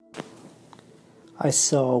I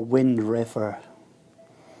saw Wind River.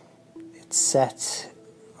 It's set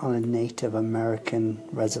on a Native American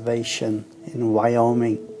reservation in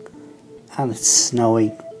Wyoming, and it's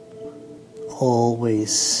snowing,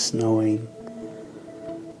 always snowing.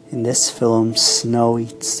 In this film, snow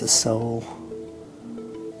eats the soul.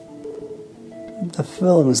 The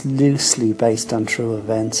film is loosely based on true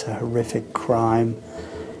events, a horrific crime,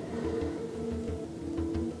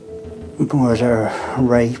 murder,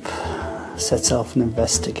 rape, sets off an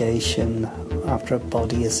investigation after a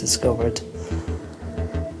body is discovered.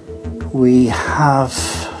 We have,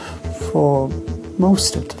 for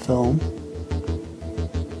most of the film,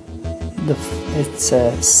 it's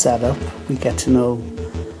a setup. We get to know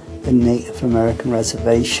the Native American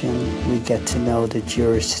reservation, we get to know the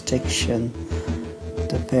jurisdiction,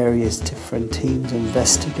 the various different teams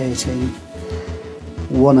investigating,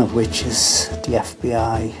 one of which is the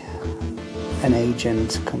FBI. An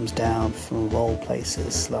agent comes down from, of all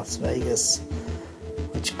places, Las Vegas,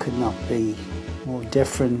 which could not be more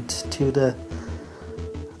different to the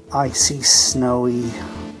icy, snowy,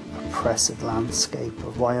 oppressive landscape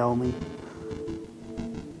of Wyoming.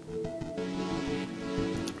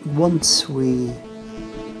 Once we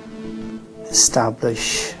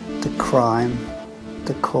establish the crime,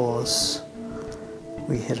 the cause,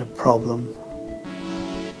 we hit a problem,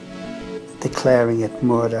 declaring it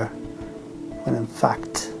murder, when in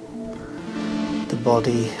fact the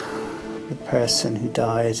body, the person who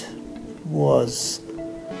died, was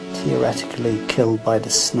theoretically killed by the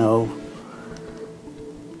snow.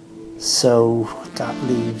 So that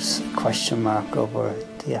leaves a question mark over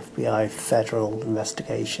the FBI federal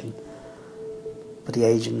investigation. But the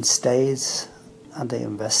agent stays and they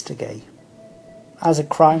investigate. As a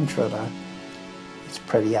crime thriller, it's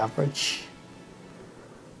pretty average.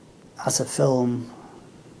 As a film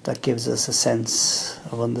that gives us a sense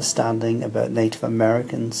of understanding about Native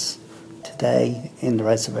Americans today in the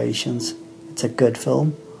reservations, it's a good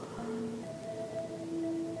film.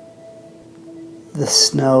 The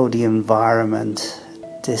snow, the environment,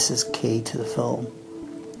 this is key to the film.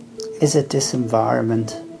 Is it this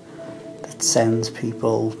environment that sends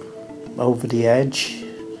people over the edge?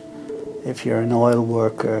 If you're an oil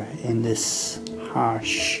worker in this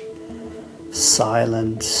harsh,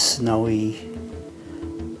 silent, snowy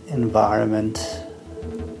environment,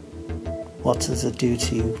 what does it do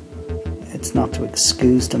to you? It's not to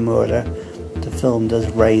excuse the murder. The film does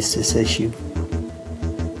raise this issue.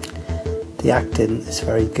 The acting is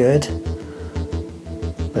very good,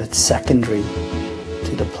 but it's secondary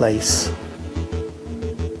to the place.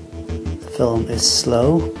 The film is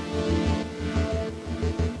slow.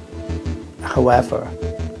 However,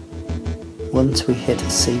 once we hit a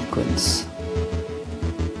sequence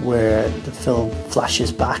where the film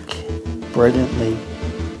flashes back brilliantly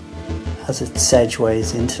as it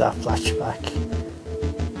segues into that flashback,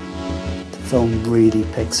 the film really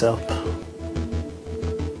picks up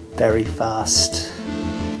very fast,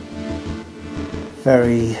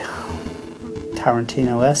 very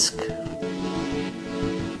Tarantino-esque.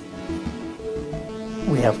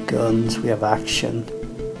 We have guns, we have action.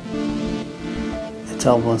 It's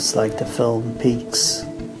almost like the film peaks,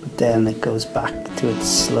 but then it goes back to its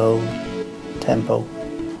slow tempo,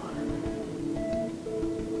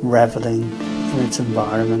 reveling in its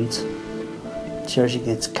environment, judging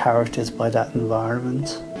its characters by that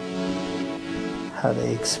environment, how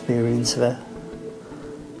they experience it.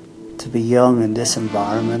 To be young in this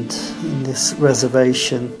environment, in this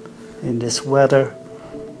reservation, in this weather,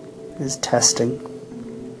 is testing.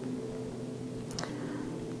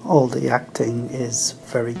 All the acting is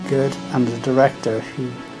very good, and the director, who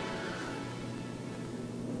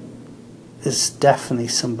is definitely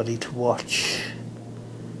somebody to watch,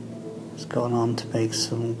 has gone on to make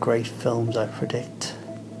some great films, I predict.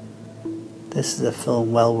 This is a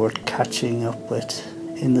film well worth catching up with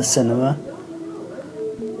in the cinema.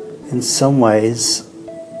 In some ways,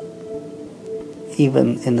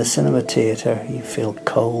 even in the cinema theatre, you feel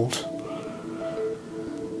cold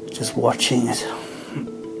just watching it.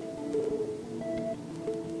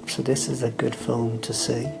 So this is a good film to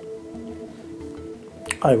see.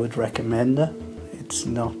 I would recommend it. It's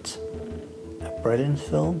not a brilliant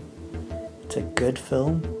film. It's a good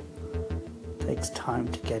film. It takes time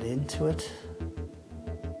to get into it,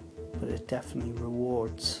 but it definitely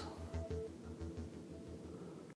rewards.